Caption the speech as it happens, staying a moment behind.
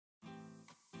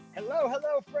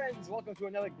Hello, friends. Welcome to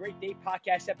another Great Day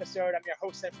podcast episode. I'm your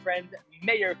host and friend,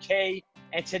 Mayor K.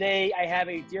 And today I have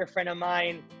a dear friend of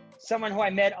mine, someone who I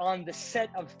met on the set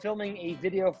of filming a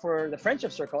video for the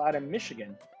Friendship Circle out of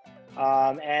Michigan.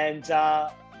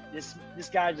 This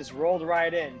guy just rolled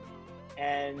right in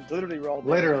and literally rolled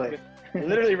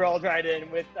right in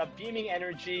with a beaming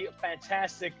energy,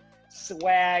 fantastic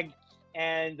swag,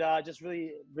 and just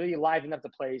really livened up the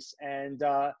place. And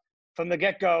from the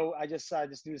get-go, I just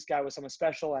knew this guy was someone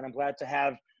special, and I'm glad to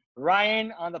have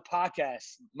Ryan on the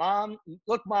podcast. Mom,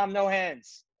 Mom, no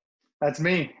hands. That's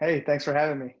me. Hey, thanks for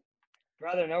having me.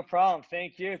 Brother, no problem.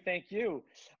 Thank you. You're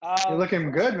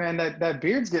looking good, man. That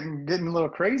beard's getting a little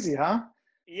crazy, huh?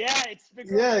 Yeah, it's been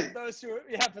great.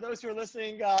 For those who are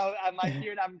listening, my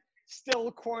beard, I'm still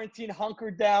quarantined,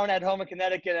 hunkered down at home in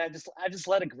Connecticut. I just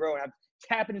let it grow, and I'm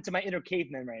tapping into my inner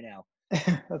caveman right now.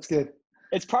 That's good.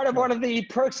 It's part of one of the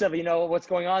perks of, what's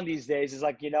going on these days is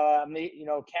like,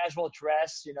 casual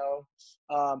dress,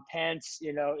 pants,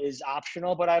 is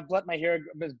optional, but I've let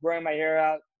growing my hair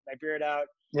out, my beard out.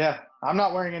 Yeah. I'm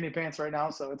not wearing any pants right now,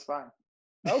 so it's fine.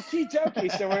 Okie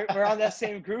dokie. So we're on that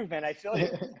same groove, man. I feel you.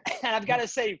 And I've got to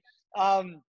say, I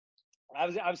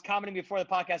was commenting before the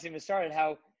podcast even started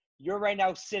how you're right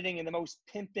now sitting in the most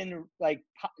pimpin' like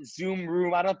Zoom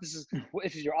room. I don't know if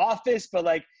this is your office, but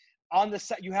like, on the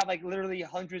side, you have like literally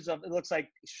hundreds of, it looks like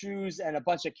shoes and a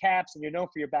bunch of caps, and you're known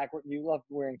for your back. You love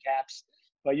wearing caps,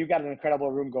 but you got an incredible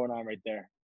room going on right there.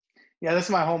 Yeah, this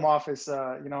is my home office.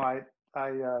 I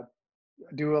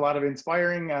do a lot of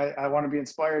inspiring. I want to be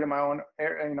inspired in my own,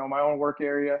 my own work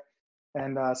area,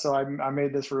 and so I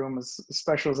made this room as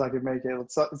special as I could make it.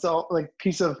 It's all like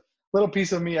little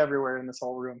piece of me everywhere in this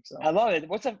whole room. So I love it.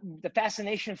 What's the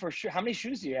fascination for shoes? How many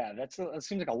shoes do you have? That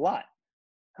seems like a lot.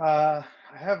 I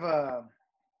have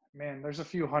there's a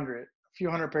few hundred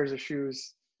pairs of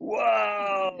shoes.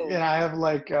 Whoa! And I have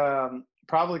like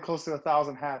probably close to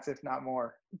 1,000 hats, if not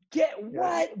more.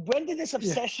 What? When did this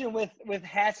obsession with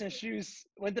hats and shoes?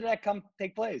 When did that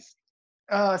take place?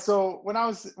 So when I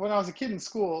was a kid in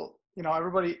school,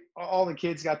 all the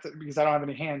kids because I don't have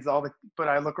any hands. But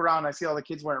I look around, I see all the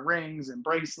kids wearing rings and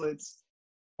bracelets,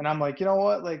 and I'm like, you know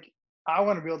what? Like, I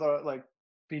want to be able to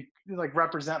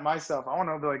represent myself. I want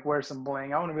to wear some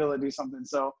bling. I want to be able to do something.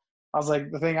 So I was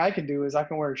like, the thing I can do is I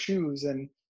can wear shoes. And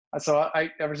so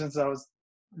ever since I was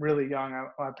really young,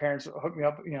 my parents hooked me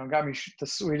up, got me the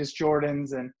sweetest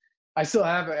Jordans. And I still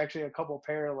have actually a couple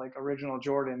pair of like original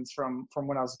Jordans from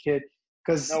when I was a kid,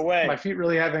 because my feet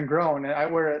really haven't grown. And I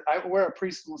wear a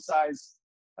preschool size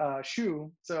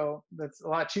shoe. So that's a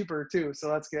lot cheaper too. So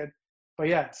that's good. But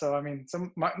yeah, so I mean,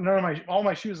 all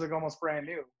my shoes look almost brand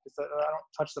new because I don't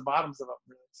touch the bottoms of them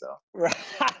really. So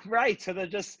right. So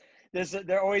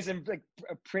they're always in like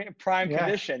prime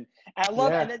condition. And I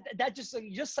love and that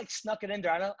you just like snuck it in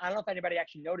there. I don't know if anybody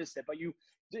actually noticed it, but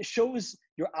it shows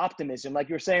your optimism. Like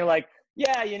you're saying, like,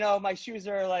 yeah, my shoes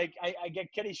are like I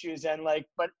get kiddie shoes and like,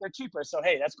 but they're cheaper, so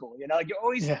hey, that's cool. Like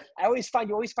I always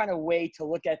find a way to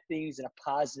look at things in a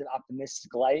positive,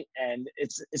 optimistic light, and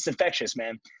it's infectious,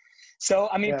 man. So,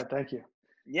 I mean, yeah, thank you.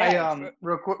 Yeah.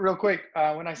 Real quick,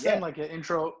 when I send like an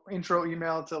intro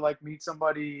email to like meet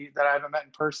somebody that I haven't met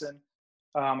in person,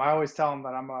 I always tell them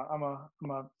that I'm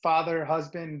a father,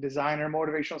 husband, designer,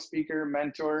 motivational speaker,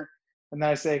 mentor, and then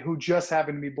I say who just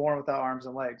happened to be born without arms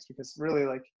and legs, because really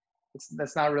like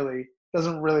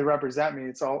doesn't really represent me.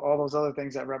 It's all those other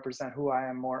things that represent who I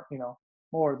am more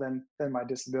than my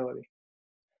disability.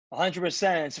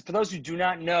 100%. So for those who do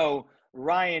not know,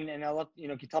 Ryan, and I'll let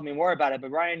can tell me more about it,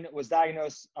 but Ryan was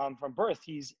diagnosed from birth.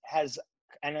 Has,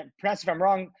 and pronounce if I'm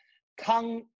wrong,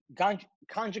 congenital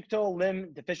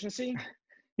limb deficiency.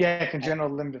 Yeah, congenital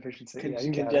limb deficiency.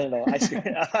 Congenital.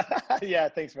 Yeah,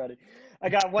 thanks, buddy. I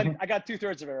got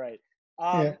 2/3 of it right.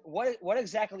 What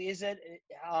exactly is it?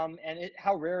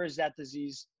 How rare is that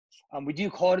disease? We do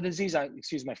call it a disease.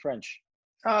 Excuse my French.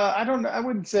 I don't know. I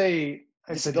wouldn't say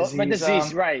it's a disease.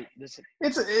 Disease, right? It's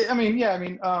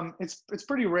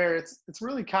pretty rare. It's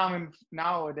really common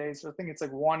nowadays. So I think it's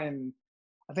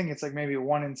like maybe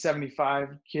 1 in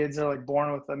 75 kids are like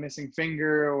born with a missing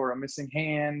finger or a missing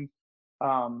hand.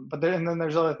 But then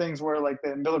there's other things where like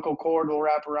the umbilical cord will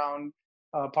wrap around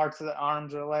parts of the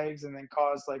arms or legs and then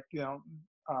cause like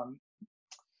I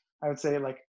would say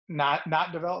like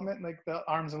not development, like the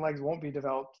arms and legs won't be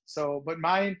developed. So, but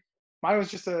mine was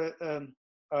just a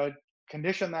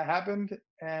condition that happened,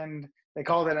 and they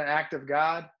called it an act of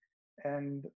God,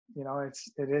 and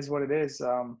it is what it is.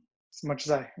 As much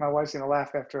as my wife's gonna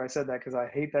laugh after I said that, because I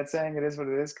hate that saying, it is what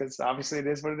it is, because obviously it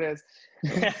is what it is.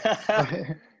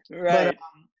 Right.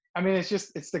 I mean,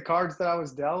 it's the cards that I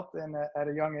was dealt, and at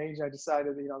a young age, I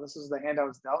decided, this is the hand I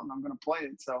was dealt, and I'm going to play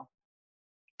it. So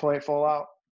play it full out.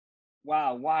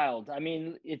 Wow, wild. I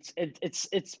mean,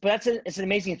 but it's an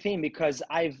amazing theme because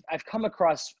I've come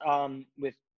across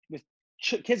with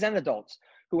kids and adults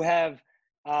who have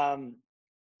um,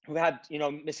 who had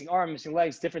missing arms, missing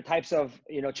legs, different types of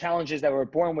challenges that were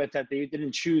born with that they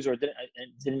didn't choose or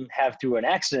didn't have through an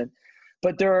accident,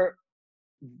 but they're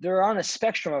on a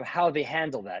spectrum of how they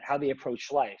handle that, how they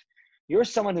approach life. You're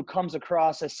someone who comes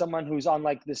across as someone who's on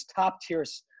like this top tier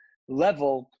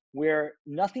level where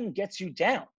nothing gets you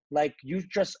down. Like you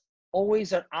just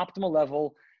always at optimal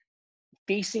level,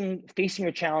 facing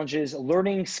your challenges,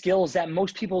 learning skills that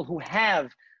most people who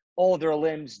have all their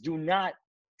limbs do not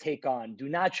take on, do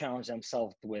not challenge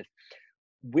themselves with.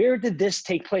 Where did this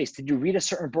take place? Did you read a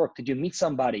certain book? Did you meet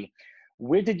somebody?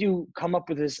 Where did you come up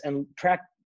with this and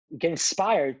get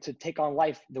inspired to take on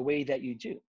life the way that you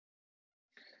do?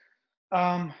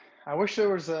 I wish there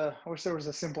was a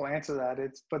simple answer to that.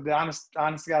 But the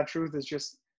honest to God truth is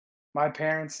just my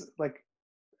parents, like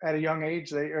at a young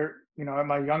age, at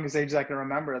my youngest age I can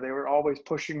remember, they were always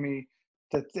pushing me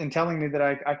and telling me that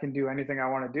I can do anything I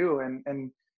want to do.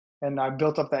 And I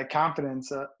built up that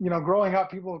confidence. Growing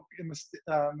up, people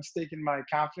mistaken my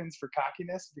confidence for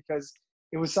cockiness because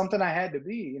it was something I had to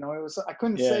be. I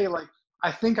couldn't say like,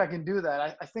 I think I can do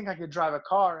that. I think I could drive a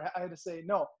car. I had to say,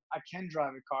 no, I can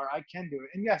drive a car. I can do it.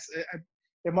 And yes,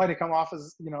 it might have come off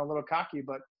as, a little cocky,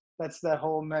 but that's that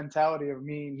whole mentality of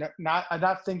me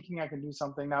not thinking I can do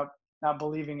something, not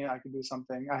believing I could do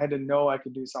something. I had to know I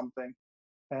could do something.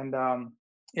 And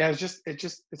yeah,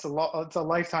 it's a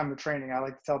lifetime of training. I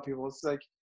like to tell people, it's like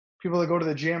people that go to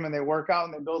the gym and they work out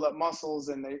and they build up muscles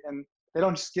and they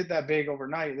don't just get that big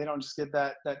overnight. They don't just get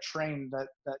that trained,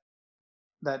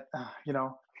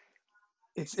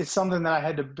 it's something that I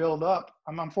had to build up.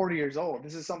 I'm 40 years old.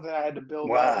 This is something I had to build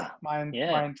up my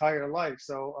entire life.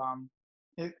 So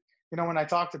when I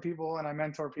talk to people and I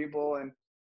mentor people and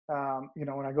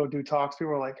when I go do talks,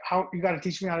 people are like, "How you got to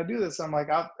teach me how to do this?" I'm like,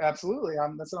 "Absolutely,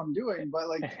 that's what I'm doing." But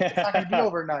like, it's not going to be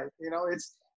overnight.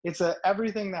 It's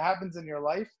everything that happens in your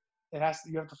life. You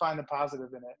have to find the positive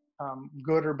in it,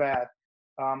 good or bad.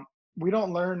 We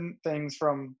don't learn things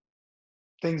from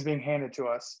things being handed to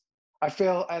us. I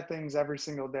fail at things every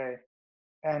single day,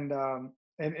 and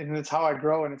it's how I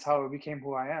grow and it's how I became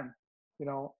who I am. You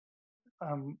know,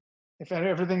 if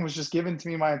everything was just given to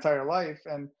me my entire life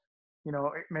and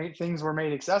things were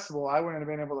made accessible, I wouldn't have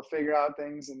been able to figure out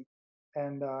things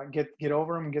and get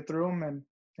over them and get through them. And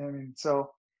I mean,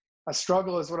 so a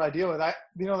struggle is what I deal with.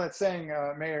 That saying,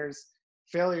 Mayer's,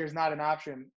 failure is not an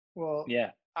option. Well,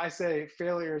 I say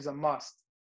failure is a must,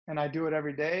 and I do it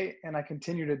every day, and I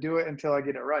continue to do it until I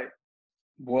get it right.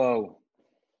 Whoa,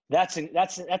 that's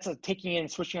a taking in,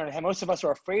 switching on the head. Most of us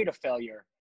are afraid of failure.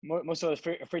 Most of us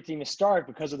are afraid to even start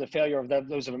because of the failure of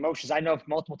those emotions. I know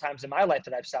multiple times in my life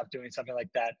that I've stopped doing something like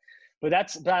that. But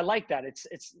I like that.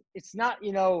 It's not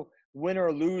win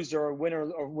or lose or win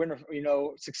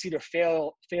or succeed or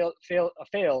fail.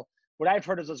 What I've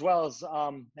heard is as well as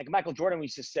like Michael Jordan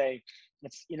used to say,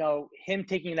 it's him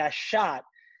taking that shot.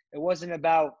 It wasn't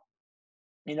about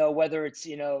whether it's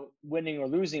winning or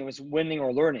losing. It was winning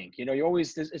or learning.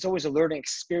 It's always a learning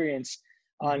experience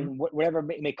on whatever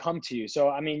may come to you.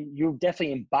 So, I mean, you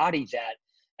definitely embody that.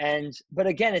 But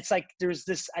again, it's like, there's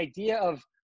this idea of,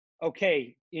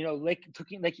 okay,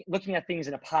 looking at things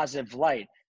in a positive light.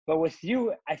 But with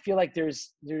you, I feel like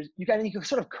you can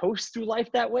sort of coast through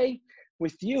life that way.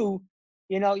 With you,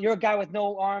 you're a guy with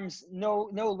no arms, no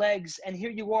legs. And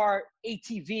here you are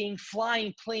ATVing,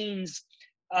 flying planes,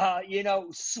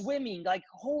 swimming, like,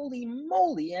 holy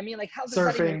moly. I mean, like, how does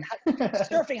surfing.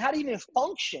 Surfing, how do you even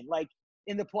function? Like,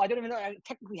 in the pool, I don't even know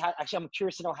technically how. Actually, I'm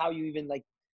curious to know how you even like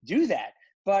do that.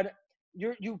 But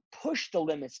you push the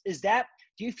limits. Do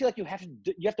you feel like you have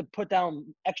to put down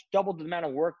double the amount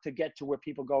of work to get to where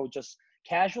people go just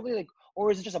casually, like,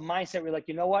 or is it just a mindset where you're like,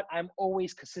 you know what, I'm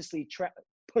always consistently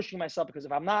pushing myself, because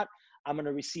if I'm not, I'm going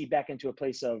to recede back into a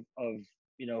place of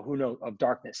who knows, of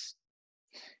darkness.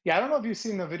 Yeah, I don't know if you've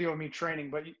seen the video of me training,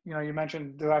 but you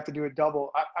mentioned do I have to do it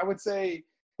double. I would say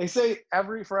they say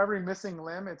for every missing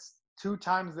limb, it's 2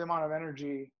 times the amount of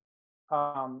energy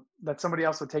that somebody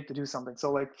else would take to do something.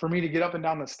 So like for me to get up and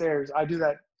down the stairs, I do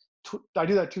that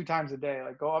 2 times a day.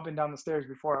 Like go up and down the stairs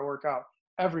before I work out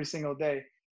every single day.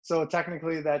 So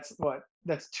technically that's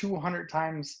 200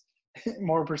 times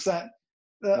more percent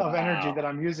of energy that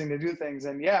I'm using to do things.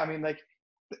 And yeah, I mean, like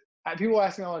people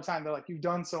ask me all the time, they're like, you've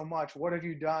done so much. What have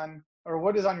you done? Or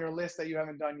what is on your list that you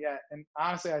haven't done yet? And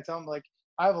honestly, I tell them, like,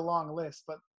 I have a long list,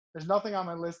 but there's nothing on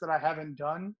my list that I haven't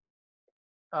done.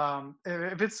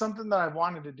 if it's something that I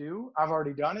wanted to do, I've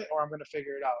already done it, or I'm going to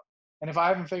figure it out. And if I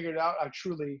haven't figured it out, I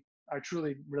truly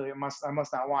really I must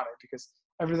not want it, because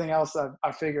everything else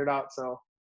I've figured out. So,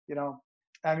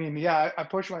 I mean, yeah, I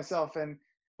push myself, and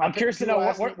I'm curious to know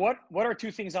what are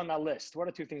 2 things on that list? What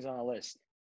are 2 things on that list?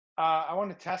 I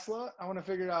want a Tesla. I want to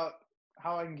figure out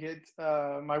how I can get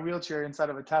my wheelchair inside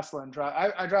of a Tesla and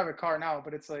drive. I drive a car now,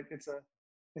 but it's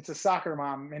a soccer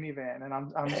mom minivan, and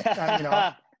I'm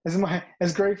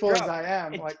as grateful bro, as I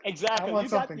am, like exactly. I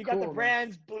want something you cool, got the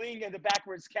brands bling and the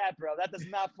backwards cap, bro. That does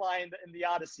not fly in the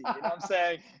Odyssey. You know what I'm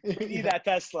saying? We need that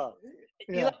Tesla.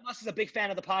 Yeah. Elon Musk is a big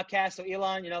fan of the podcast, so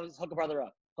Elon, let's hook a brother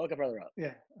up.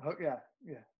 Yeah.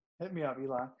 Hit me up,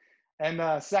 Elon.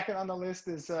 And second on the list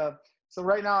is so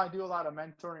right now I do a lot of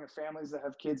mentoring of families that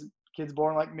have kids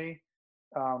born like me.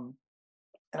 And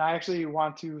I actually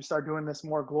want to start doing this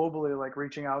more globally, like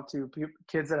reaching out to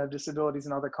kids that have disabilities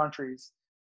in other countries.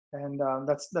 And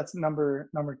that's number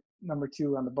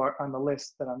 2 on the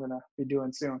list that I'm gonna be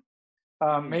doing soon.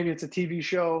 Maybe it's a TV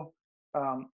show.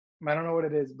 I don't know what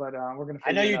it is, but we're gonna.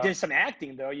 I know you did some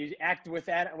acting though. You act with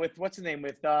what's the name,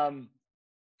 with from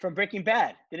Breaking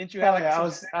Bad. Didn't you have?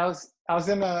 I was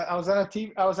in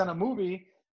a movie.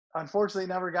 Unfortunately,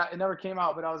 it never came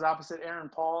out. But I was opposite Aaron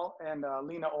Paul and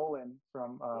Lena Olin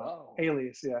from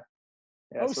Alias. Yeah.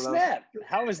 Oh, so snap!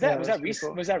 How was that? Yeah,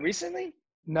 Was that recently?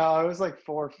 No, it was like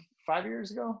 5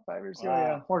 years ago. 5 years ago.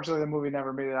 Yeah. Unfortunately, the movie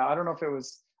never made it out. I don't know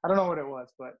what it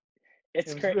was, but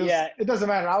it's crazy. Yeah. It doesn't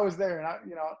matter. I was there,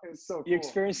 and it was so cool. You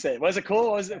experienced it. Was it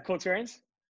cool? Was it a cool experience?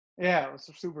 Yeah, it was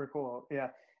super cool. Yeah.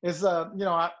 It's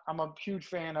I'm a huge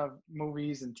fan of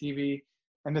movies and TV,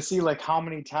 and to see like how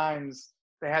many times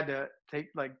they had to take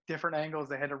like different angles,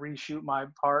 they had to reshoot my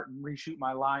part and reshoot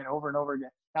my line over and over again.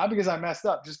 Not because I messed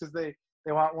up, just because they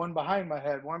want one behind my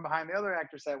head, one behind the other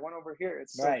actor's head, one over here.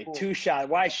 It's so cool. 2 shot,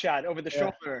 wide shot, over the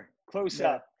shoulder, close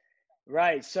up.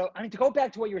 Right. So I mean, to go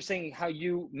back to what you were saying, how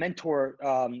you mentor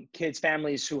kids,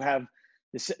 families who have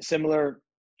the similar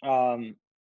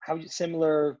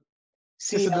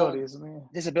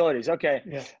disabilities. Okay.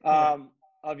 Yeah.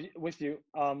 With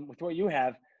what you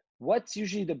have, what's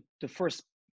usually the first?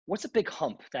 What's a big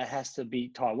hump that has to be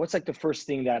taught? What's like the first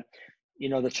thing that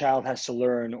the child has to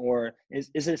learn, or is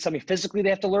it something physically they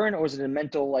have to learn, or is it a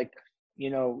mental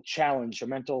challenge or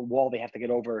mental wall they have to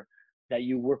get over that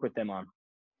you work with them on?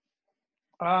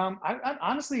 I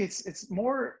honestly, it's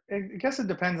more. I guess it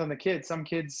depends on the kid. Some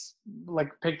kids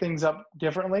like pick things up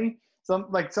differently. Some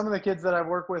of the kids that I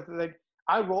work with, like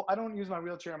I don't use my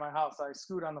wheelchair in my house. I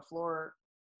scoot on the floor,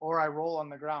 or I roll on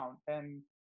the ground, and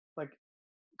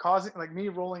causing me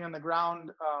rolling on the ground,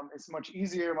 it's much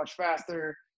easier, much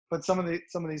faster. But some of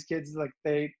these kids, like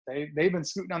they've been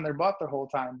scooting on their butt their whole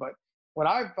time. But what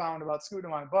I've found about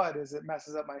scooting on my butt is it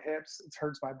messes up my hips. It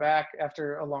hurts my back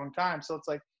after a long time. So it's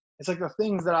like the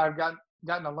things that I've gotten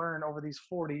to learn over these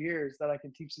 40 years that I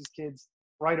can teach these kids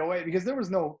right away, because there was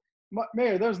no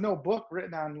book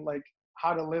written on like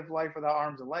how to live life without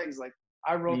arms and legs. Like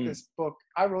I wrote this book,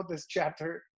 I wrote this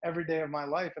chapter every day of my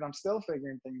life, and I'm still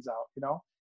figuring things out,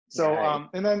 So, right.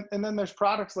 and then there's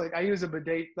products like I use a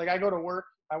bidet. Like I go to work,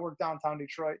 I work downtown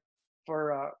Detroit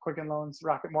for Quicken Loans,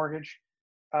 Rocket Mortgage.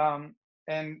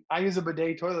 And I use a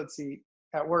bidet toilet seat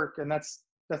at work, and that's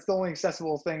the only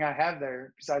accessible thing I have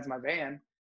there besides my van.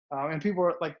 And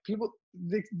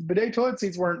the bidet toilet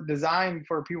seats weren't designed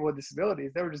for people with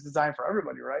disabilities. They were just designed for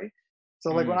everybody, right?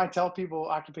 So like when I tell people,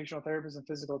 occupational therapists and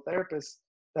physical therapists,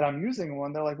 that I'm using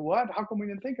one, they're like, "What? How come we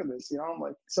didn't think of this?" I'm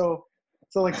like, so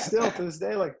like still to this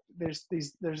day, like there's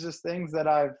just things that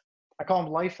I call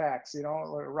them life hacks,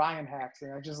 or Ryan hacks,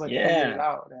 and I just figured it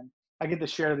out, and I get to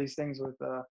share these things with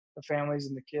the families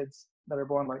and the kids that are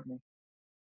born like me.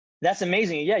 That's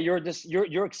amazing. Yeah,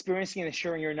 you're experiencing and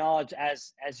sharing your knowledge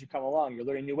as you come along. You're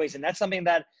learning new ways, and that's something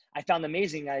that I found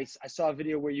amazing. I saw a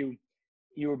video where you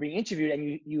were being interviewed,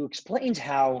 and you explained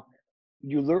how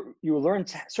you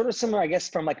learned sort of similar, I guess,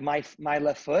 from like my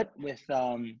left foot with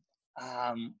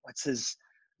what's his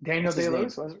Daniel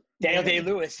Day-Lewis, was it? Daniel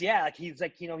Day-Lewis. Yeah, like he's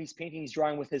painting, he's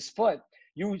drawing with his foot.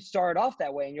 You started off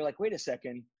that way, and you're like, wait a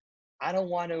second. I don't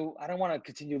want to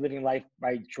continue living life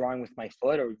by drawing with my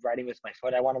foot or writing with my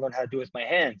foot. I want to learn how to do it with my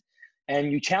hand.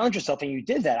 And you challenge yourself, and you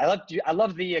did that. I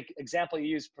love the example you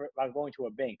used about going to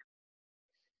a bank.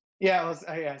 Yeah,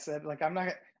 I said like I'm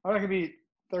not gonna be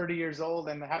 30 years old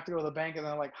and have to go to the bank and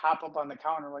then like hop up on the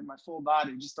counter like my full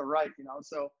body just to write,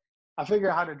 So I figure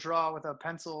out how to draw with a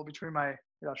pencil between my.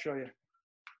 Here, I'll show you.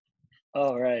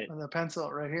 Oh, right. With a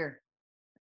pencil right here.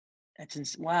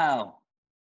 That's wow.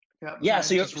 Yeah.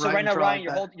 So right now, Ryan,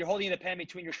 you're holding the pen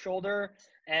between your shoulder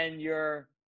and your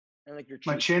chin.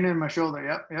 My chin and my shoulder.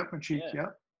 Yep. My cheek. Yeah.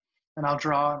 Yep. and I'll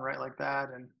draw and write like that.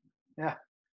 And yeah.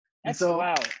 And That's so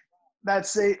wow.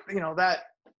 that's a, that,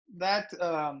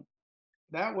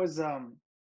 that was,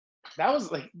 that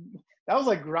was like, that was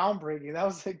like groundbreaking. That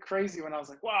was like crazy when I was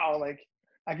like, wow, like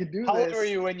I could do How old were this.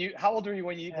 you when you? How old were you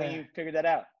when Uh, you figured that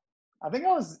out? I think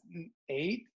I was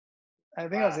 8. I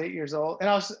think I was Wow. 8 years old, and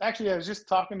I was just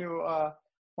talking to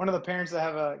one of the parents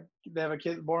that they have a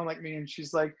kid born like me, and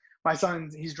she's like, my son,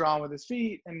 he's drawing with his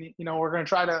feet, and we're gonna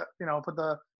try to put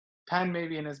the pen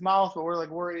maybe in his mouth, but we're like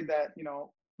worried that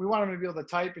we want him to be able to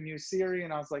type and use Siri,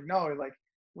 and I was like, no, like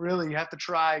really, you have to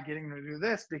try getting him to do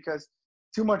this because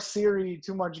too much Siri,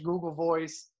 too much Google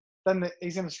Voice, then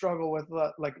he's gonna struggle with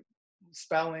like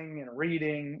spelling and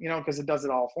reading, because it does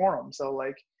it all for him. So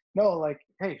like, no, like,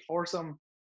 hey, force him.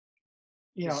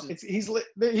 This is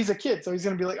He's a kid, so he's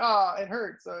gonna be like, it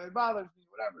hurts, it bothers me,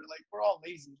 whatever. Like we're all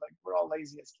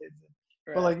lazy as kids.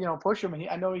 But right. like, push him, and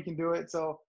I know he can do it.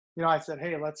 So I said,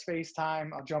 hey, let's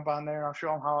FaceTime. I'll jump on there and I'll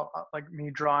show him how, like me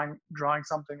drawing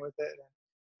something with it, and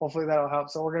hopefully that'll help.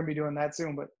 So we're gonna be doing that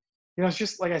soon. But it's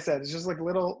just like I said, it's just like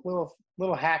little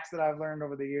hacks that I've learned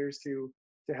over the years to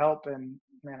help, and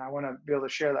man, I want to be able to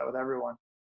share that with everyone.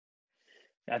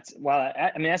 That's wow.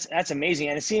 I mean, that's amazing,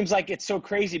 and it seems like it's so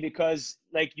crazy because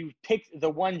like you picked the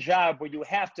one job where you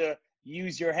have to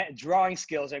use your drawing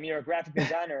skills. I mean, you're a graphic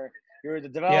designer, you're the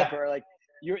Yeah, developer. Like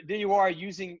there you are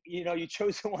using. You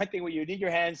chose the one thing where you need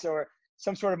your hands or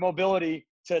some sort of mobility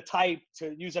to type,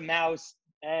 to use a mouse,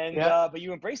 and yeah. but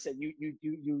you embraced it.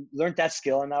 You learned that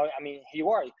skill, and now I mean, here you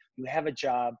are. You have a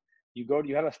job. You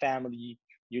have a family.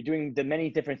 You're doing the many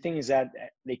different things that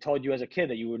they told you as a kid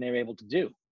that you were never able to do.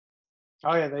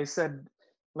 Oh yeah, they said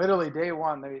literally day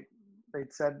one they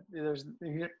said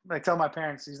I tell my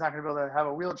parents he's not going to be able to have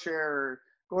a wheelchair or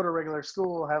go to regular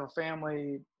school, have a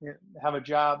family, have a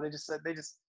job. They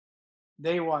just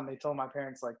day one they told my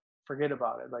parents like forget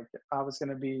about it. Like I was going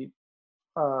to be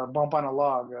bump on a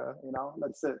log.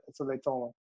 That's it. That's what they told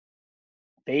me.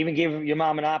 They even gave your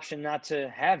mom an option not to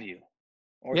have you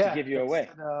or to Yeah, give you they away.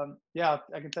 said, yeah,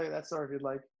 I can tell you that story if you'd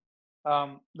like.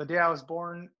 The day I was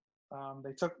born,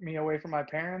 they took me away from my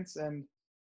parents, and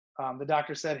the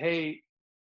doctor said, hey,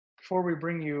 before we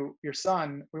bring you your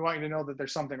son, we want you to know that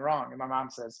there's something wrong. And my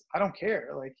mom says, I don't care.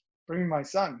 Like, bring me my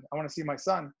son. I want to see my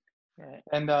son. Right.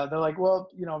 And they're like, well,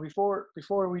 before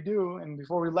we do, and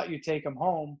before we let you take him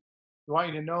home, we want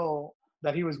you to know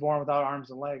that he was born without arms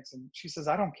and legs. And she says,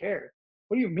 I don't care.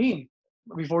 What do you mean?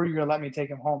 Before you're gonna let me take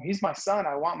him home? He's my son.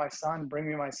 I want my son. Bring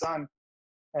me my son.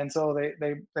 And so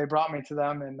they brought me to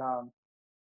them, and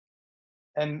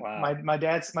Wow. my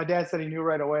dad said he knew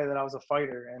right away that I was a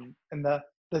fighter. And the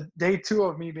day two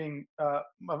of me being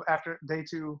after day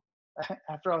two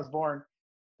after I was born,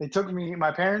 they took me and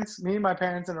my parents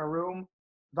in a room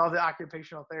with all the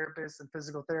occupational therapists and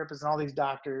physical therapists and all these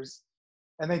doctors,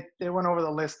 and they went over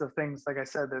the list of things, like I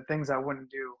said, the things I wouldn't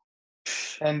do.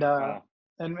 And Wow.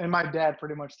 and my dad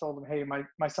pretty much told him, hey,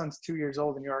 my son's 2 years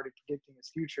old and you're already predicting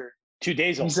his future. 2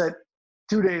 days And he old. said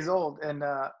 2 days old, and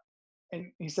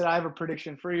he said, I have a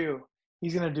prediction for you.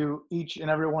 He's going to do each and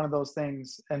every one of those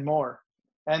things and more.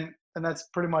 And that's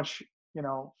pretty much,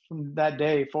 from that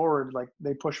day forward, like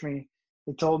they pushed me,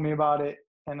 they told me about it,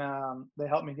 and they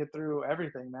helped me get through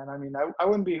everything, man. I mean, I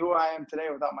wouldn't be who I am today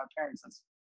without my parents.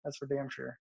 That's for damn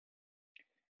sure.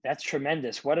 That's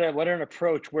tremendous. What an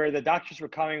approach where the doctors were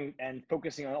coming and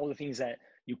focusing on all the things that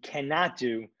you cannot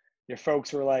do. Your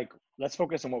folks were like, let's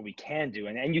focus on what we can do.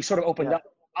 And you sort of opened Yeah. up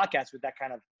the podcast with that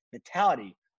kind of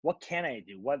mentality. What can I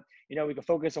do? We can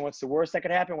focus on what's the worst that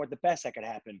could happen, what the best that could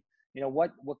happen.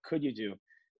 What could you do?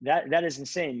 That is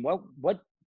insane.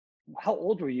 How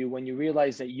old were you when you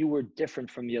realized that you were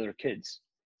different from the other kids?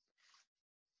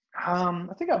 I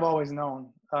think I've always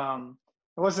known.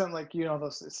 It wasn't like,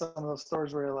 some of those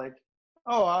stories where you're like,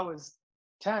 oh, I was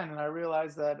 10 and I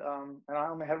realized that, and I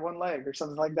only had one leg or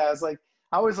something like that. It's like,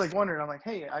 I always like wondered, I'm like,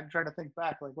 hey, I try to think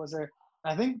back, like, was there,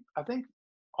 I think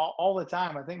all the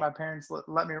time, I think my parents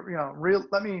let me,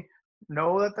 let me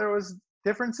know that there was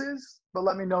differences, but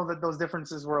let me know that those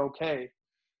differences were okay.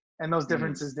 And those Mm.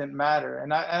 differences didn't matter.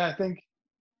 And I think,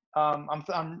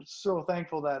 I'm so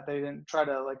thankful that they didn't try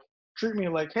to like treat me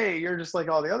like, hey, you're just like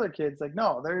all the other kids. Like,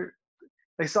 no,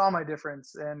 they saw my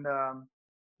difference, and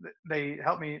they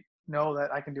helped me know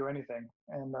that I can do anything.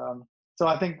 And so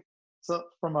I think, so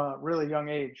from a really young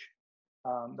age,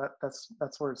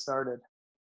 that's where it started.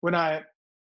 When I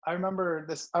remember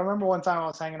this, I remember one time I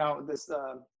was hanging out with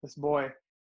this boy,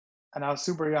 and I was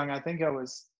super young. I think I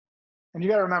was, and you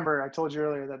got to remember, I told you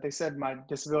earlier that they said my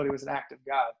disability was an act of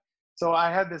God. So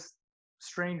I had this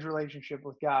strange relationship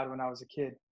with God when I was a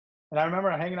kid. And I remember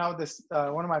hanging out with this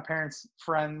one of my parents'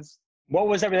 friends, What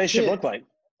was that relationship look like?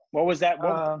 What was that?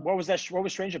 Um, What was that? What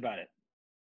was strange about it?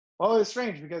 well, it's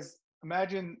strange because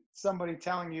imagine somebody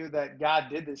telling you that God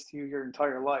did this to you your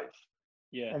entire life,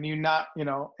 Yeah. and you not,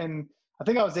 and I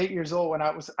think I was 8 years old when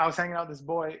I was hanging out with this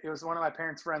boy. It was one of my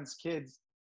parents' friends' kids,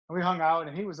 and we hung out,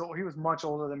 and he was much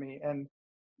older than me. And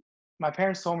my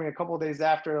parents told me a couple of days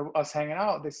after us hanging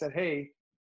out, they said, "Hey,"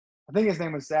 I think his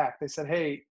name was Zach. They said,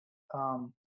 "Hey,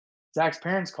 um, Zach's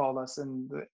parents called us,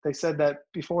 and they said that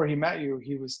before he met you,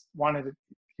 he wanted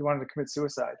to commit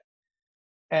suicide,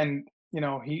 and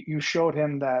you showed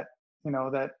him that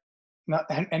that not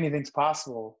anything's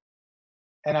possible."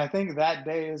 And I think that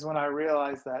day is when I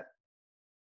realized that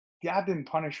God didn't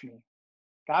punish me.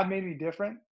 God made me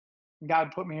different.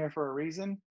 God put me here for a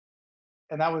reason,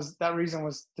 and that reason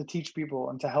was to teach people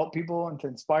and to help people and to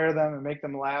inspire them and make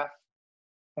them laugh.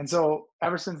 And so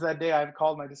ever since that day, I've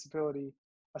called my disability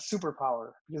a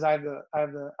superpower because I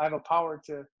have a power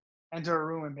to enter a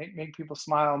room and make people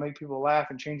smile, make people laugh,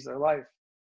 and change their life.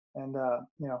 And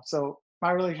so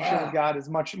my relationship with Wow. God is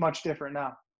much much different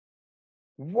now.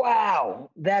 Wow.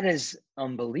 That is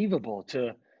unbelievable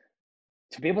to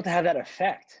be able to have that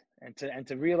effect and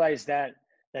to realize that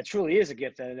that truly is a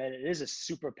gift and that it is a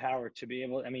superpower to be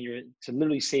able, I mean, you're to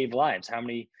literally save lives. How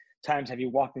many times have you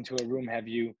walked into a room, have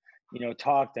you,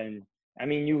 talked, and I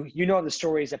mean, you know the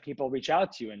stories that people reach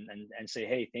out to you and say,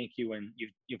 hey, thank you. And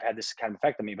you've had this kind of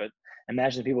effect on me, but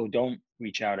imagine the people who don't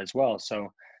reach out as well.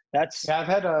 So that's, Yeah,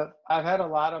 I've had a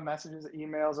lot of messages,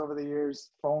 emails over the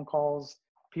years, phone calls.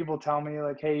 People tell me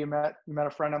like, "Hey, you met a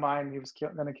friend of mine. He was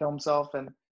going to kill himself, and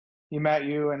he met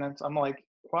you." And I'm like,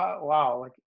 "Wow, wow!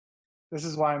 Like this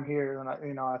is why I'm here."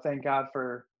 And I thank God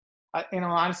for,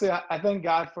 honestly, I thank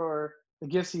God for the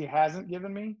gifts He hasn't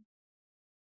given me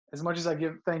as much as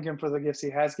thank Him for the gifts He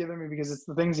has given me, because it's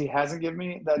the things He hasn't given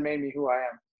me that made me who I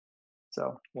am.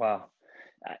 So wow.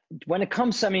 Uh, when it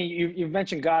comes to, I mean, you've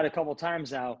mentioned God a couple of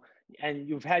times now, and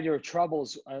you've had your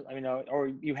troubles, or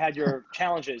you had your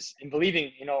challenges in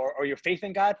believing, or your faith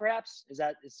in God, perhaps. Is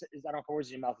that, I don't put words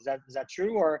in your mouth? Is that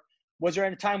true? Or was there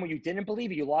any time when you didn't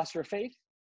believe, you lost your faith?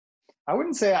 I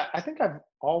wouldn't say I think I've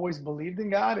always believed in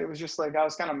God. It was just like I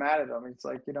was kind of mad at Him. It's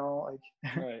like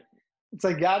like Right. it's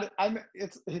like God.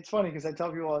 It's funny because I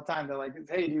tell people all the time, they're like,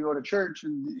 "Hey, do you go to church?"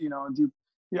 And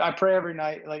I pray every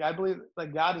night. Like I believe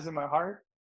like God is in my heart,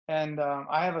 and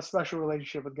I have a special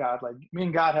relationship with God. Like me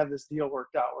and God have this deal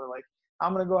worked out. Where like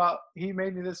I'm gonna go out. He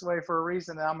made me this way for a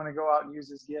reason, and I'm gonna go out and use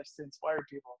His gifts to inspire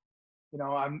people.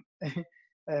 I'm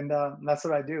and that's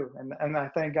what I do. And I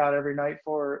thank God every night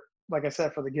for, like I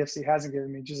said, for the gifts He hasn't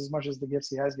given me just as much as the gifts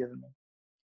He has given me.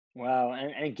 Wow.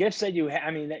 And gifts that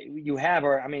I mean, that you have,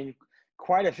 or I mean,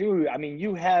 quite a few. I mean,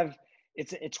 you have.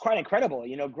 It's quite incredible.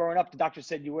 Growing up, the doctor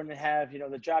said you wouldn't have,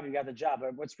 the job. You got the job.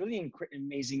 But what's really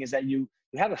amazing is that you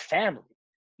have a family.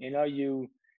 You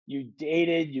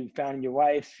dated, you found your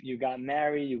wife, you got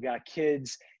married, you got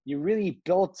kids. You really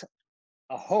built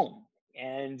a home,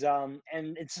 and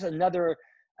it's another.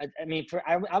 I mean,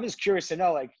 I was curious to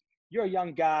know, like, you're a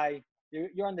young guy,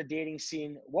 you're on the dating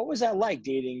scene. What was that like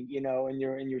dating? In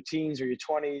your teens or your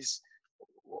 20s.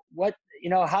 What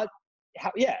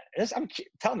yeah.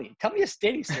 Tell me a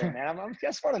dating story, man. I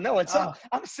just want to know.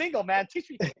 I'm single, man. Teach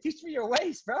me your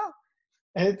ways, bro.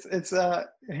 It's it's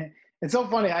so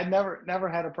funny. I never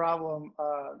had a problem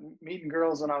meeting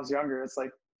girls when I was younger. It's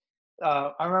like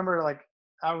I remember like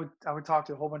I would talk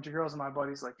to a whole bunch of girls and my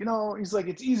buddy's like, he's like,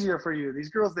 it's easier for you. These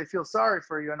girls, they feel sorry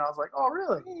for you. And I was like, oh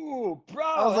really? Ooh, I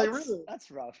bro, was like, that's really?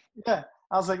 that's rough. Yeah.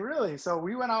 I was like, really? So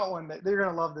we went out one day. They're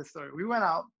gonna love this story. We went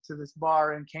out to this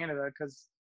bar in Canada because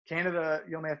Canada,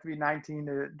 you only have to be 19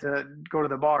 to go to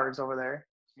the bars over there.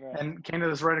 Right. And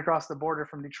Canada's right across the border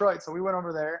from Detroit. So we went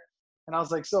over there, and I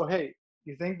was like, so hey,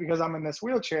 you think because I'm in this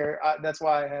wheelchair, that's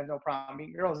why I have no problem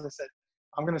meeting girls? I said,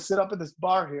 I'm gonna sit up at this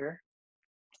bar here.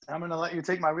 I'm gonna let you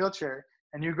take my wheelchair,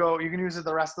 and you can use it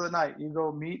the rest of the night. You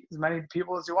go meet as many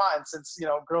people as you want. And since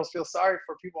girls feel sorry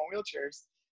for people in wheelchairs,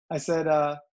 I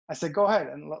said, go ahead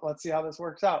and let's see how this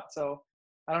works out. So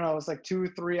I don't know, it was like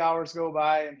 2-3 hours go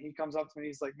by, and he comes up to me.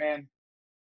 He's like, man,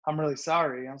 I'm really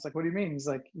sorry. I was like, what do you mean? He's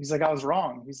like, I was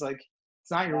wrong. He's like,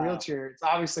 it's not your Wow. wheelchair. It's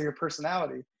obviously your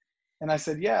personality. And I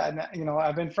said, yeah. And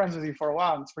I've been friends with you for a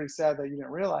while, and it's pretty sad that you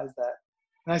didn't realize that.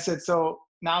 And I said, so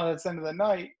now that it's the end of the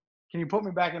night, can you put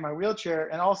me back in my wheelchair?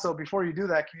 And also, before you do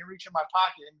that, can you reach in my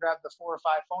pocket and grab the 4 or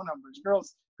 5 phone numbers,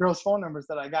 girls' phone numbers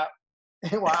that I got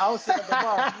while I was sitting at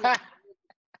the bar?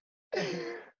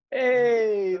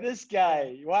 Hey, this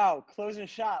guy. Wow, closing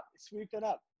shop, sweep it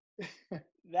up. So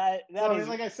That I mean, is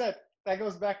like I said, that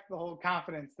goes back to the whole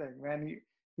confidence thing, man.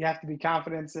 You have to be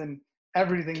confident in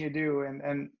everything you do,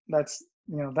 and that's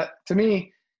that to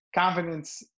me.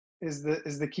 confidence is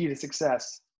the key to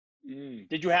success.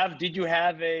 Did you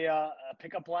have a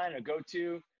pickup line or go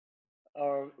to,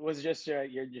 or was it just your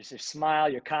smile,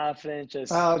 your confidence,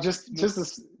 Just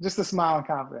a smile and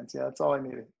confidence. Yeah, that's all I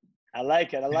needed. I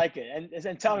like it. I like it.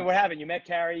 And tell me what happened. You met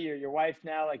Carrie, your wife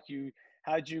now. Like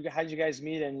how'd you guys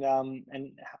meet, and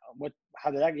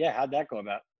how'd that go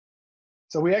about?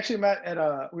 So we actually met at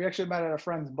a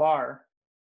friend's bar,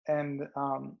 and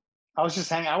I was just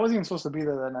hanging. I wasn't even supposed to be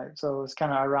there that night, so it was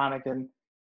kind of ironic. And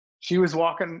she was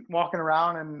walking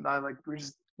around, and we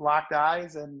just locked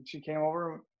eyes, and she came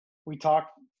over. We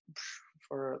talked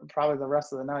for probably the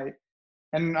rest of the night.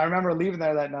 And I remember leaving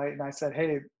there that night, and I said,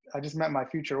 "Hey, I just met my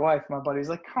future wife." My buddy's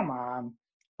like, "Come on."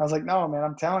 I was like, "No, man,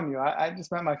 I'm telling you, I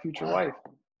just met my future wife."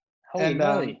 Holy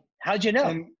moly. How'd you know?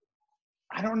 And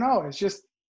I don't know. It's just,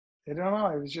 I don't know.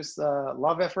 It was just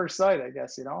love at first sight, I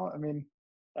guess, I mean,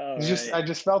 I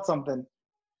just felt something.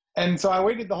 And so I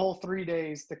waited the whole 3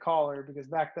 days to call her, because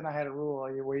back then I had a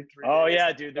rule. You wait 3 days. Oh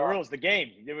yeah, dude, the rules, the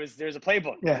game. There's a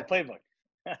playbook. Yeah. There's a playbook.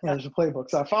 Yeah, there's a playbook.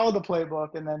 So I followed the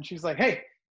playbook, and then she's like, "Hey,"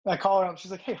 I call her up.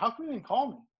 She's like, "Hey, how come you didn't call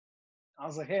me?" I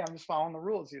was like, "Hey, I'm just following the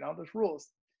rules. There's rules."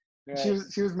 Right.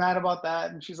 She was mad about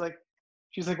that, and she's like,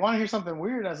 "Want to hear something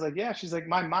weird?" I was like, "Yeah." She's like,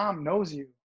 "My mom knows you,"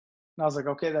 and I was like,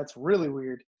 "Okay, that's really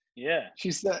weird." Yeah.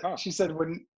 She said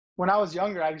when I was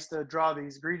younger, I used to draw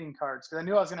these greeting cards, because I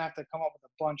knew I was gonna have to come up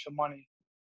with a bunch of money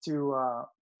to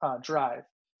drive.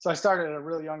 So I started at a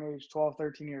really young age, 12,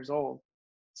 13 years old.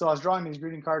 So I was drawing these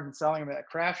greeting cards and selling them at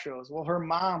craft shows. Well, her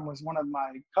mom was one of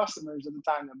my customers at the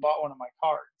time that bought one of my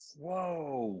cards.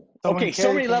 Whoa. So okay,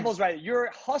 so many levels, right?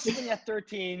 You're hustling at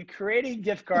 13, creating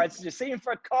gift cards, you're saving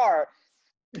for a car.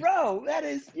 Bro,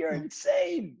 you're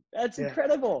insane. That's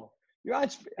incredible. Your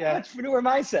entrepreneur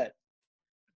mindset.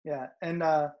 Yeah. And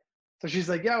so she's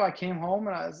like, "Yeah, I came home,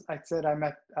 and I said, I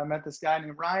met this guy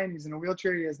named Ryan. He's in a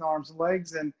wheelchair. He has no arms and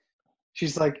legs." And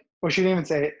she's like, well, she didn't even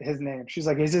say his name. She's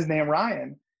like, "Is his name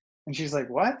Ryan?" And she's like,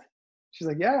 "What?" She's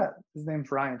like, "Yeah, his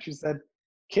name's Ryan." She said,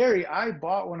 "Carrie, I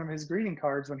bought one of his greeting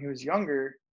cards when he was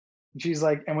younger." And she's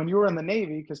like, "And when you were in the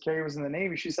Navy," because Carrie was in the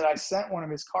Navy, she said, "I sent one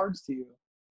of his cards to you."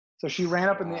 So she ran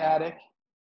up in the attic.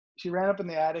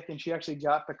 And she actually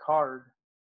got the card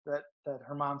that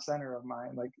her mom sent her of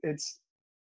mine. Like, it's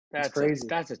crazy.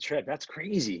 That's a trip. That's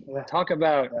crazy. Yeah. Talk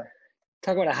about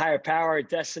a higher power,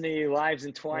 destiny, lives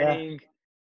entwining. Yeah.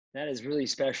 That is really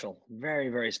special. Very,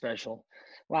 very special.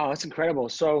 Wow, that's incredible.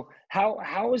 So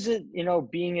how is it,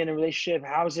 being in a relationship?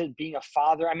 How is it being a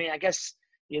father? I mean, I guess,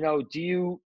 do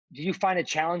you find it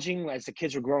challenging as the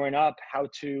kids were growing up, how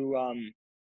to,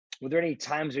 were there any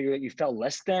times where you felt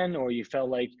less than, or you felt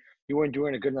like you weren't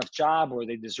doing a good enough job, or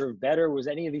they deserved better? Was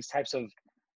any of these types of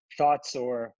thoughts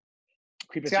or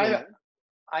creep into your mind?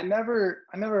 I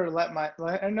never let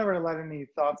any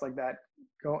thoughts like that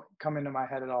come into my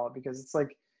head at all, because it's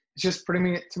just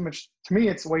too much to me.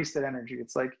 It's wasted energy.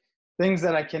 It's like things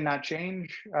that I cannot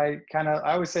change. I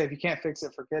always say, if you can't fix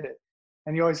it, forget it.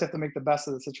 And you always have to make the best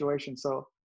of the situation. So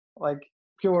like,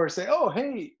 people always say, "Oh,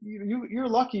 hey, you're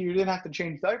lucky you didn't have to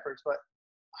change diapers." But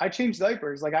I changed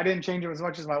diapers. Like, I didn't change them as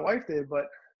much as my wife did, but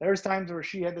there was times where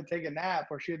she had to take a nap,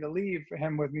 or she had to leave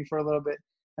him with me for a little bit,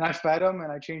 and I fed him,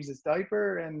 and I changed his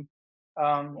diaper. And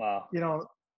wow.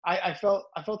 I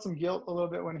felt some guilt a little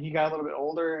bit when he got a little bit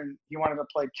older and he wanted to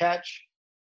play catch.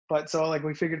 But so, like,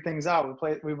 we figured things out.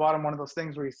 We bought him one of those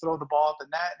things where you throw the ball at the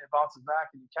net and it bounces back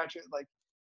and you catch it. Like,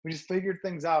 we just figured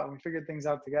things out, and we figured things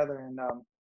out together. And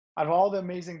out of all the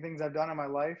amazing things I've done in my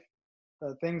life,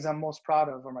 the things I'm most proud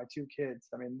of are my two kids.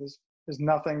 I mean, there's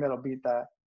nothing that'll beat that.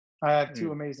 I have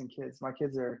two amazing kids. My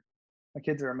kids are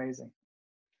amazing.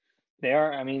 They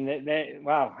are. I mean,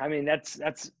 wow. I mean, that's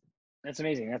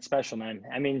amazing. That's special, man.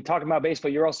 I mean, talking about baseball,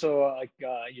 you're also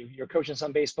you're coaching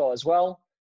some baseball as well.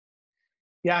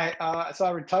 Yeah. So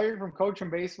I retired from coaching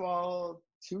baseball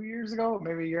 2 years ago,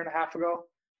 maybe a year and a half ago.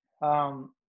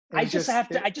 I just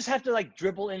have to like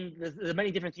dribble in the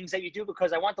many different things that you do,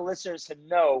 because I want the listeners to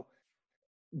know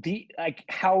the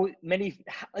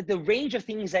range of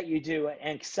things that you do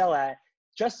and excel at,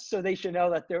 just so they should know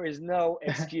that there is no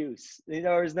excuse.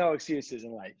 There is no excuses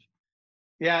in life.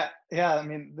 Yeah. I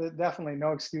mean, definitely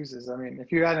no excuses. I mean,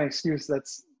 if you had an excuse,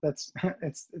 that's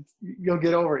you'll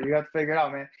get over it. You have to figure it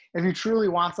out, man. If you truly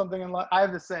want something in life, I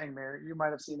have this saying, Mary, you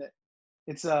might have seen it.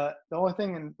 It's the only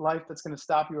thing in life that's going to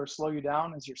stop you or slow you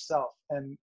down is yourself.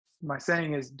 And my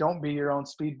saying is, don't be your own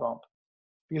speed bump.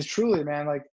 Because truly, man,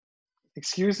 like,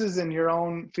 excuses and your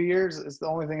own fears is the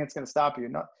only thing that's going to stop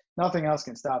you. Nothing else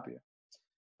can stop you.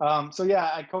 So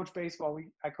yeah, I coach baseball.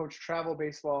 I coach travel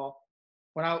baseball.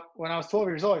 When I was 12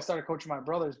 years old, I started coaching my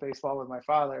brother's baseball with my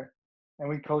father, and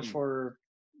we coached for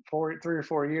 3 or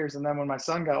 4 years. And then when my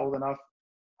son got old enough,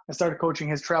 I started coaching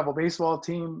his travel baseball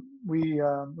team. We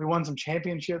won some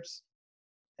championships,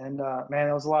 and man,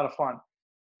 it was a lot of fun.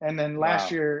 And then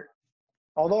last year,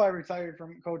 although I retired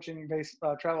from coaching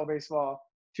travel baseball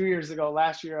 2 years ago,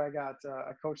 last year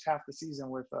I coached half the season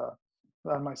with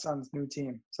my son's new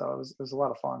team. So it was a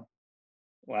lot of fun.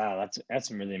 Wow,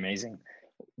 that's really amazing.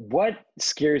 What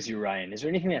scares you, Ryan? Is there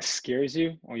anything that scares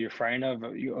you, or you're frightened of,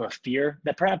 or a fear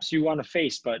that perhaps you want to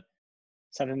face, but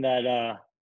something that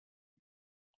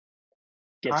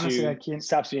Honestly, I can't.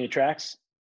 stops you in your tracks?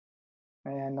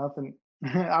 Man, nothing.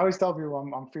 I always tell people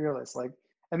I'm fearless. Like,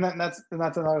 and then that's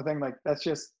another thing. Like, that's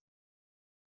just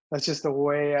the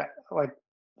way. Like,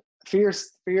 fear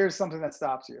is something that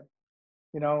stops you,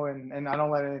 and I don't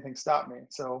let anything stop me.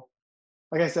 So,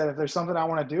 like I said, if there's something I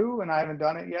want to do and I haven't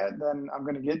done it yet, then I'm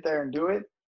going to get there and do it.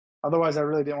 Otherwise, I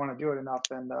really didn't want to do it enough.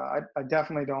 And I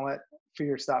definitely don't let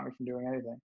fear stop me from doing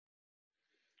anything.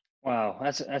 Wow,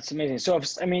 that's amazing. So,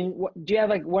 do you have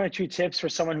like 1 or 2 tips for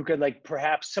someone who could, like,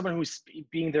 perhaps someone who's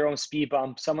being their own speed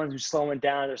bump, someone who's slowing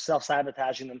down, they're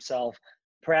self-sabotaging themselves,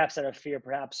 perhaps out of fear,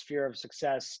 perhaps fear of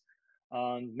success,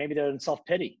 maybe they're in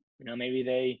self-pity.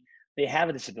 Maybe they have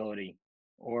a disability,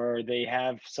 or they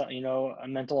have some, a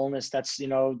mental illness that's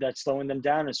slowing them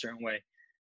down in a certain way.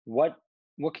 What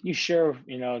can you share,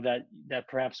 that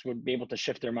perhaps would be able to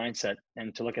shift their mindset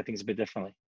and to look at things a bit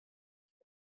differently?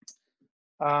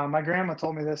 My grandma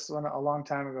told me this a long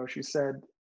time ago. She said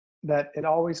that it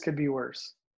always could be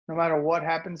worse. No matter what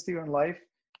happens to you in life,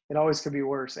 it always could be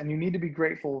worse. And you need to be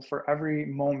grateful for every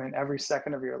moment, every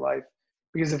second of your life.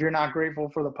 Because if you're not grateful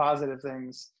for the positive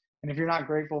things, and if you're not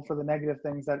grateful for the negative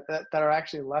things that are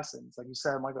actually lessons, like you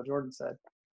said, Michael Jordan said,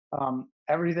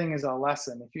 everything is a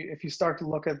lesson. If you start to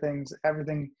look at things,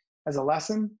 everything as a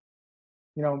lesson,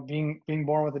 being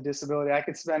born with a disability, I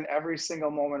could spend every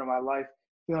single moment of my life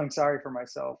feeling sorry for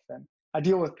myself. And I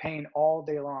deal with pain all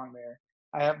day long there.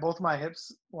 I have both my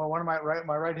hips. Well, one of my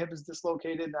right hip is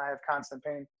dislocated, and I have constant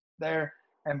pain there.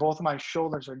 And both of my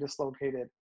shoulders are dislocated.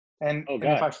 And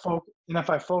if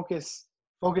I focus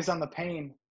on the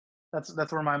pain,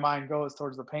 that's where my mind goes,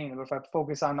 towards the pain. And if I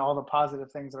focus on all the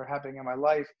positive things that are happening in my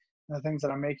life and the things that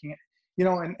I'm making,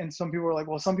 and some people are like,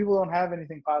 well, some people don't have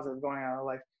anything positive going on in their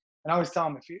life. And I always tell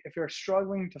them, if you're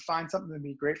struggling to find something to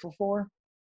be grateful for,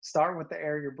 start with the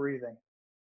air you're breathing,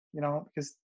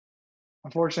 because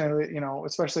unfortunately,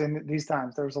 especially in these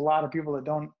times, there's a lot of people that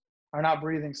are not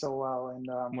breathing so well. And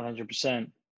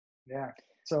 100%. Yeah.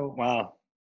 So wow.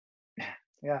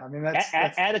 Yeah, I mean that's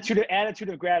attitude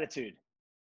of gratitude.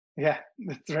 Yeah,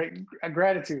 that's right.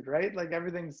 Gratitude, right? Like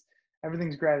everything's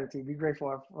gratitude. Be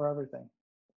grateful for everything.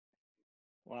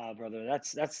 Wow, brother,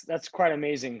 that's quite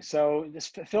amazing. So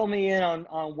just fill me in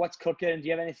on what's cooking. Do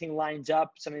you have anything lined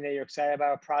up? Something that you're excited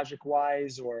about, project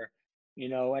wise, or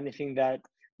anything that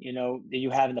that you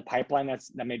have in the pipeline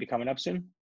that may be coming up soon?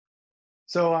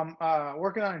 So I'm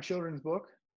working on a children's book.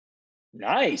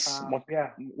 Nice.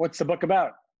 What's the book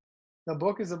about? The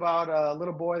book is about a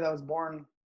little boy that was born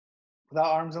without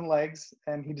arms and legs,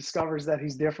 and he discovers that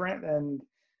he's different. And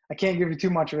I can't give you too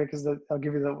much of it because I'll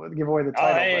give away the title.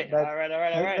 Oh, hey. All right.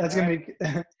 That's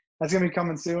gonna be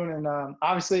coming soon. And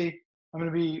obviously, I'm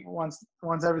gonna be once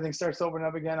everything starts to open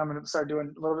up again, I'm gonna start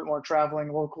doing a little bit more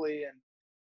traveling locally and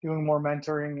doing more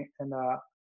mentoring. And I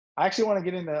actually want to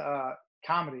get into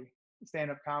comedy,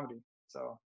 stand-up comedy.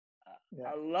 So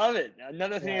yeah. I love it.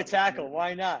 Another thing to tackle.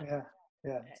 Why not? Yeah.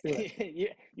 Let's do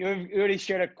it. You already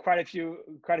shared quite a few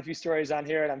stories on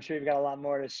here, and I'm sure you've got a lot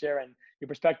more to share. And your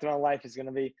perspective on life is going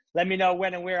to be. Let me know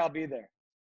when and where I'll be there.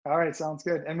 All right, sounds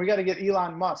good. And we got to get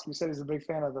Elon Musk. You said he's a big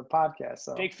fan of the podcast.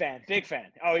 So big fan.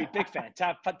 Oh, he's big fan.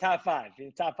 Top 5. Top 5.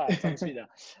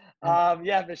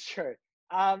 Yeah, for sure.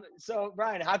 So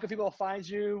Ryan, how can people find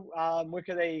you? How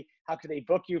could they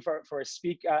book you for a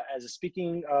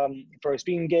speaking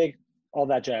gig, all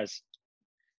that jazz?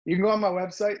 You can go on my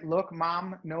website,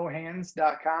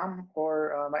 lookmomnohands.com,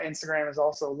 or my Instagram is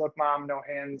also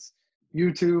lookmomnohands.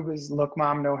 YouTube is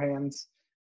lookmomnohands.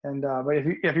 And but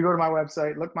if you go to my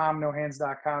website,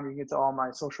 lookmomnohands.com, you can get to all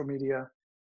my social media,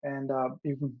 and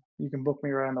you can book me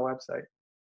right on the website.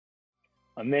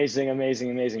 Amazing,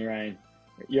 Ryan.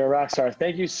 You're a rock star.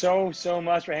 Thank you so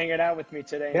much for hanging out with me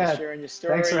today and sharing your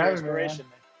story. Thanks for your having inspiration.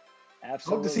 Me, man.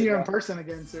 Absolutely. Hope to see you in person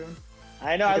again soon.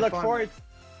 I know. I look forward.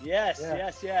 Yes.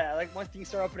 Like once things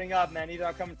start opening up, man, either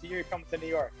I'm coming to you or you're coming to New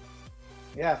York.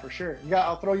 Yeah, for sure.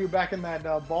 I'll throw you back in that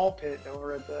ball pit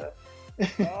over at the.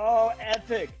 Oh,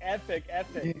 epic! You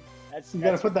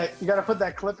gotta put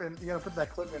that clip in. You gotta put that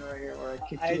clip in right here where I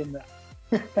kicked you in the.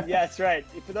 Yeah, that's right.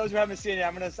 For those who haven't seen it,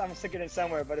 I'm gonna stick it in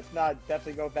somewhere. But if not,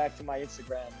 definitely go back to my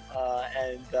Instagram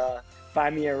and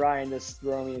find me and Ryan just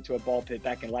throwing me into a ball pit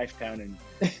back in Lifetown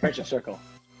and Friendship Circle.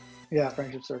 Yeah,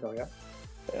 Friendship Circle. Yeah.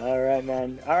 All right,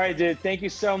 man. All right, dude. Thank you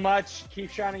so much. Keep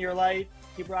shining your light.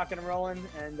 Keep rocking and rolling,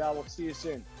 and we'll see you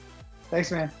soon.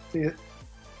 Thanks, man. See you.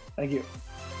 Thank you.